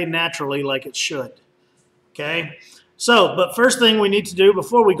going to lay naturally like it should, okay? So, but first thing we need to do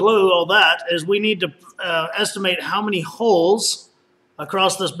before we glue all that is we need to estimate how many holes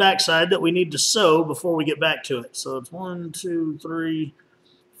across this backside that we need to sew before we get back to it. So it's 1, 2, 3,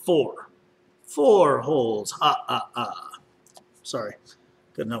 4. 4 holes. Sorry,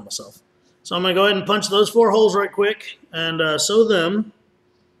 couldn't help myself. So I'm going to go ahead and punch those 4 holes right quick and sew them,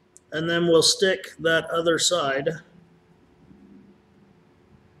 and then we'll stick that other side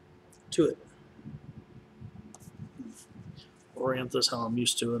to it. Orient this how I'm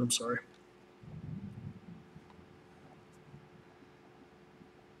used to it, I'm sorry.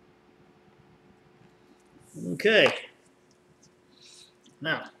 Okay.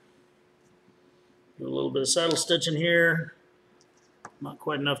 Now, do a little bit of saddle stitching here. Not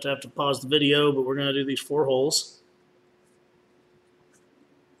quite enough to have to pause the video, but we're going to do these 4 holes.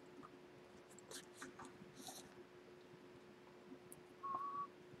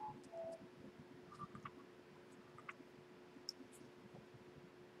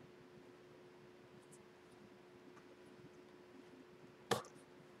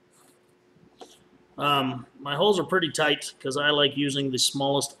 My holes are pretty tight because I like using the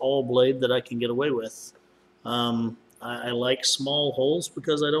smallest awl blade that I can get away with. I like small holes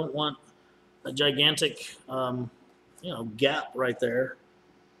because I don't want a gigantic gap right there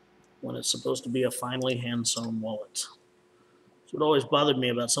when it's supposed to be a finely hand-sewn wallet. So what always bothered me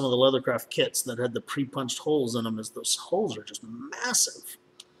about some of the Leathercraft kits that had the pre-punched holes in them is those holes are just massive.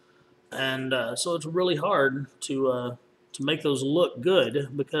 And so it's really hard to make those look good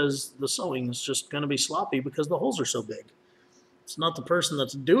because the sewing is just going to be sloppy because the holes are so big. It's not the person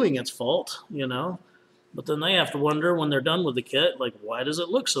that's doing its fault, you know, but then they have to wonder when they're done with the kit, like, why does it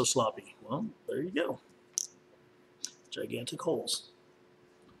look so sloppy? Well, there you go. Gigantic holes.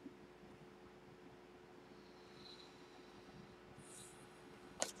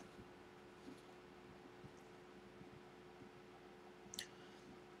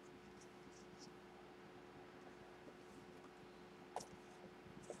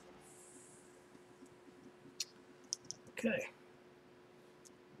 Okay.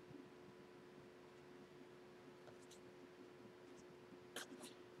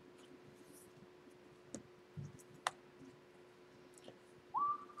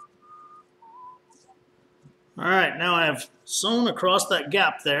 All right, now I have sewn across that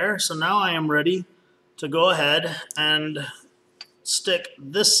gap there, so now I am ready to go ahead and stick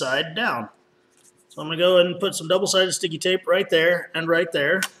this side down. So I'm going to go and put some double-sided sticky tape right there and right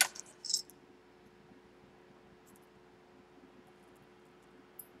there.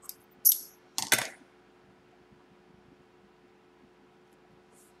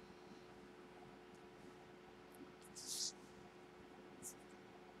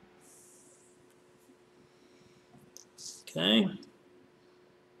 Okay.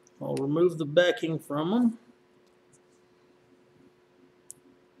 I'll remove the backing from them.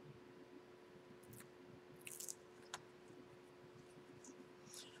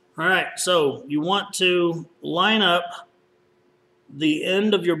 All right, so you want to line up the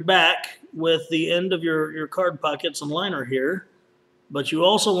end of your back with the end of your card pockets and liner here, but you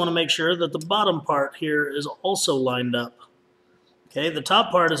also want to make sure that the bottom part here is also lined up. Okay, the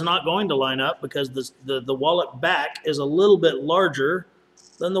top part is not going to line up because the wallet back is a little bit larger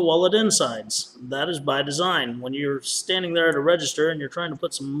than the wallet insides. That is by design. When you're standing there at a register and you're trying to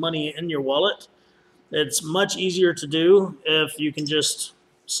put some money in your wallet, it's much easier to do if you can just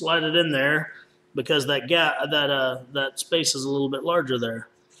slide it in there because that gap, that space is a little bit larger there.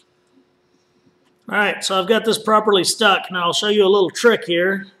 All right, so I've got this properly stuck. Now I'll show you a little trick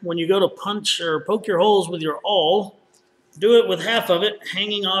here. When you go to punch or poke your holes with your awl, do it with half of it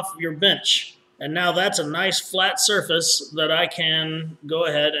hanging off your bench. And now that's a nice flat surface that I can go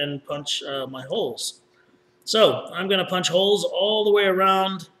ahead and punch my holes. So I'm going to punch holes all the way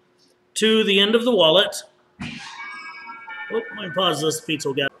around to the end of the wallet. Oh, let me pause this, pizza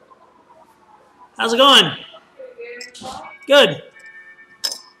will get. How's it going? Good.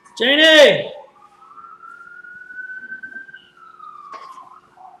 Janie!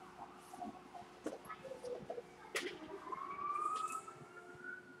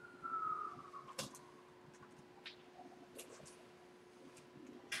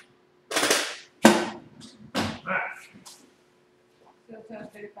 So tell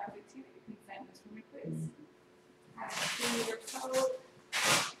 3515, you can sign this for me, please. Have your code.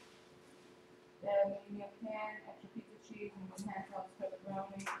 The medium pan, extra pizza cheese, and hand tossed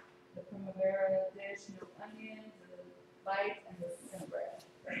pepperoni, the primavera dish, no onions, the bites, and the cinnamon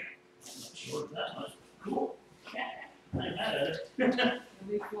bread. Not sure that much. Cool. I ain't mad at it. It'll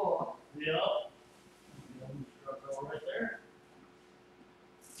be full. Yeah. Right there.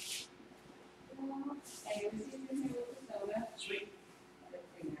 And you'll receive your meal with the soda. Sweet.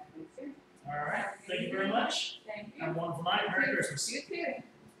 Everything happens here. All right. Thank you very much. Thank you. Have one for mine. Merry Christmas. You too.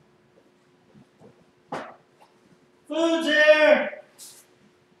 Food's here.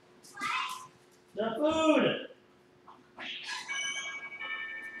 The food.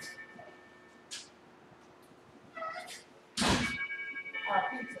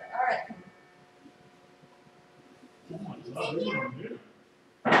 Pizza. All right.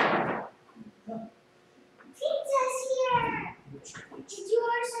 Pizza's here! Did you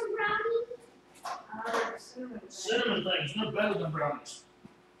order some brownies? Cinnamon things, no better than brownies.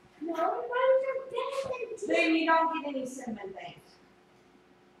 No, brownies are better than tea. Then you don't get any cinnamon things.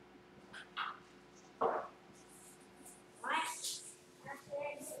 What?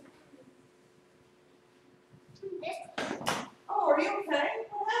 Oh, are you okay?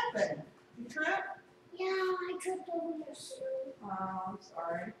 What happened? You tripped? Yeah, I tripped over your shoe. Oh, I'm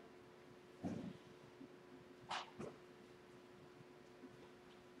sorry.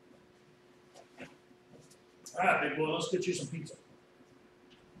 All right, big boy, let's get you some pizza.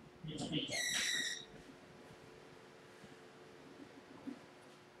 Need some pizza.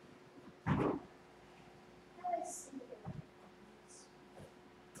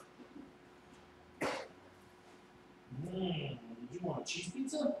 Did you want a cheese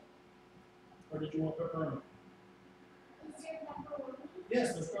pizza? Or did you want pepperoni? Is there pepperoni?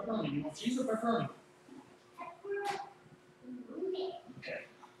 Yes, there's pepperoni. You want cheese or pepperoni? Pepperoni. Okay.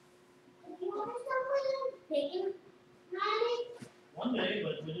 If you want some bacon, honey? One day,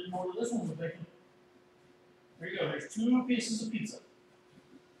 but we didn't order this one with bacon. Here you go. There's 2 pieces of pizza.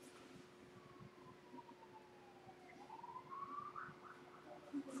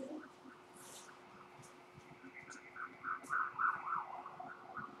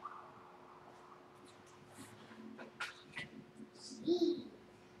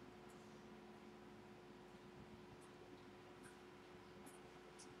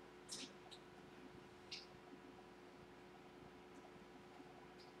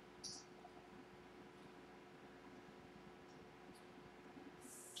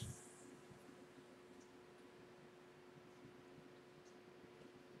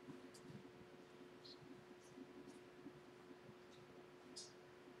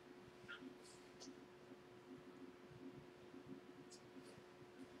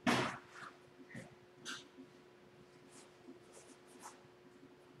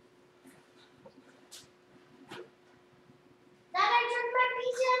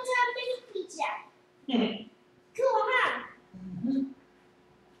 Cool, huh? Mhm.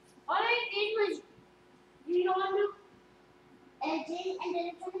 All I did was, on the edges, and then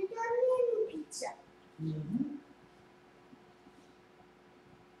it turned into a mini pizza. Mhm.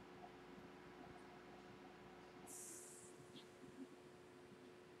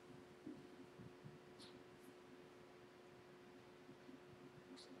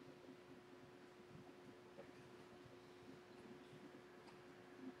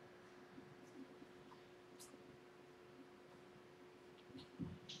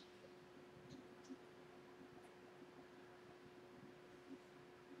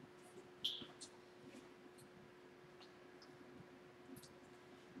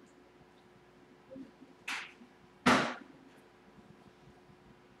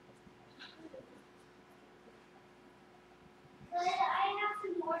 But I have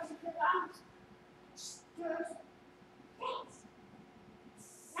some more because I'm sure. Thanks.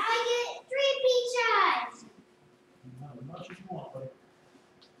 Now I get 3 pizzas. Not as much as you want, buddy.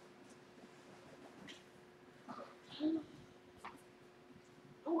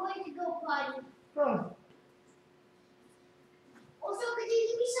 I'm going to go potty. Go. Also, could you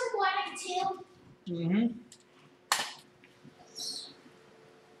give me some water too? Mm-hmm.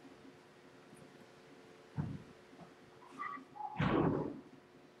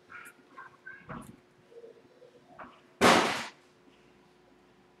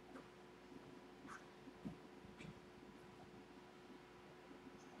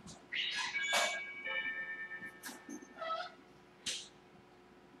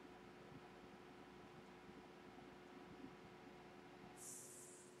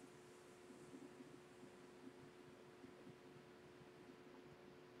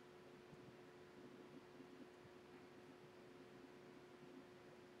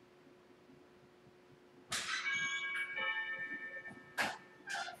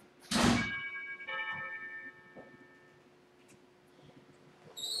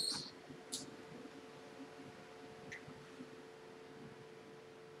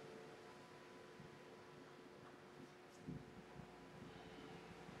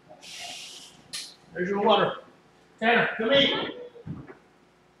 There's your water. Tanner, come eat. I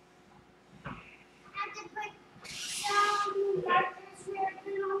have to put some markers here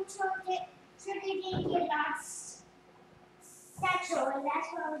so they didn't get lost. That's all, and that's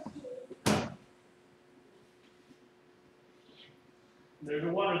what I was doing. There's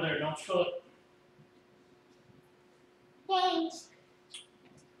your water there. Don't spill it. Thanks.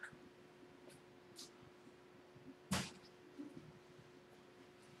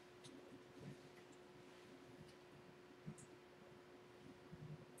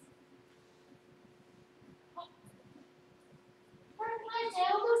 I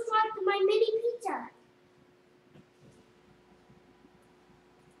almost dropped my mini pizza.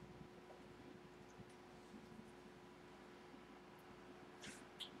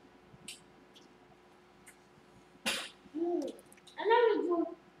 I never drove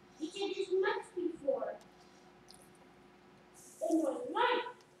pizza this much before. In my life.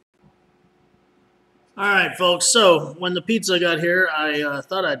 All right, folks. So when the pizza got here, I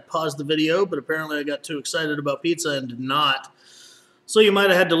thought I'd pause the video, but apparently I got too excited about pizza and did not. So you might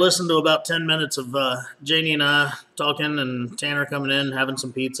have had to listen to about 10 minutes of Janie and I talking and Tanner coming in, having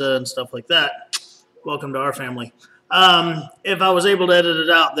some pizza and stuff like that. Welcome to our family. If I was able to edit it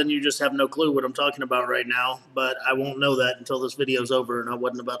out, then you just have no clue what I'm talking about right now, but I won't know that until this video's over, and I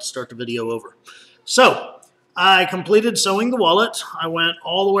wasn't about to start the video over. So I completed sewing the wallet. I went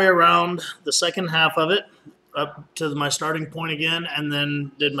all the way around the second half of it up to my starting point again, and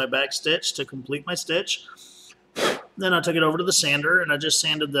then did my back stitch to complete my stitch. Then I took it over to the sander, and I just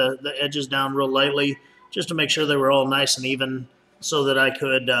sanded the edges down real lightly just to make sure they were all nice and even so that I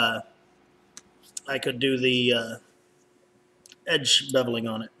could do the edge beveling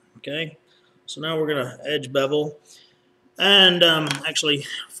on it. Okay, so now we're gonna edge bevel, and actually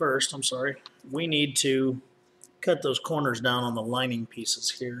first, I'm sorry, we need to cut those corners down on the lining pieces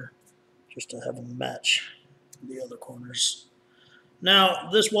here just to have them match the other corners. Now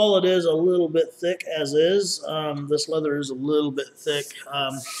this wallet is a little bit thick as is. This leather is a little bit thick.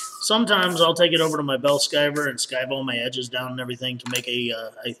 Sometimes I'll take it over to my bell skiver and skive all my edges down and everything to make a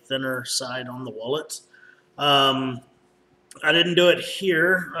thinner side on the wallet. I didn't do it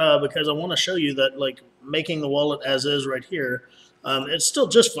here because I want to show you that, like, making the wallet as is right here, it's still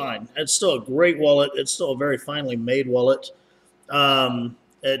just fine. It's still a great wallet. It's still a very finely made wallet.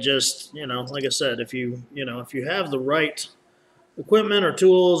 It just, like I said, if you have the right equipment or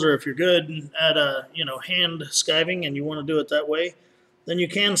tools, or if you're good at hand skiving and you want to do it that way, then you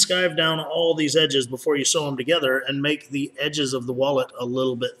can skive down all these edges before you sew them together and make the edges of the wallet a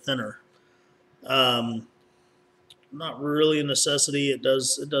little bit thinner. Not really a necessity. It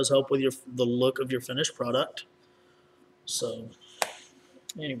does help with the look of your finished product. So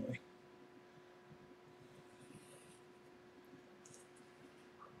anyway.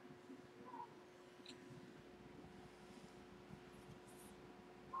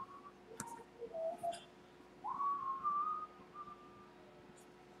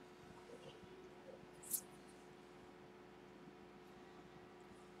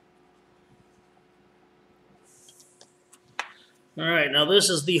 All right, now this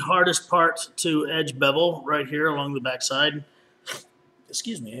is the hardest part to edge bevel right here along the back side.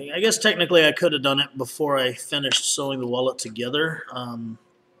 Excuse me. I guess technically I could have done it before I finished sewing the wallet together.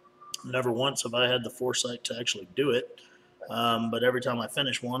 Never once have I had the foresight to actually do it. But every time I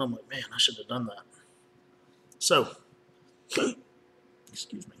finish one, I'm like, man, I should have done that. So,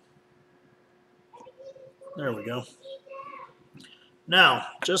 excuse me. There we go. Now,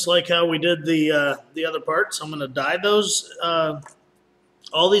 just like how we did the other parts, I'm going to dye those,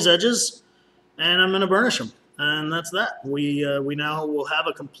 all these edges, and I'm going to burnish them. And that's that. We now will have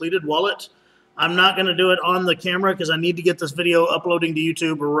a completed wallet. I'm not going to do it on the camera because I need to get this video uploading to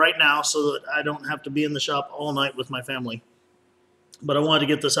YouTube right now so that I don't have to be in the shop all night with my family. But I wanted to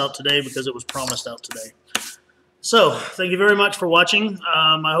get this out today because it was promised out today. So, thank you very much for watching.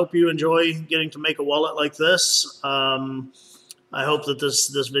 I hope you enjoy getting to make a wallet like this. I hope that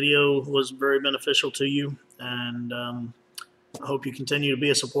this video was very beneficial to you, and I hope you continue to be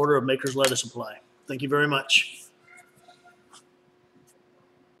a supporter of Maker's Leather Supply. Thank you very much.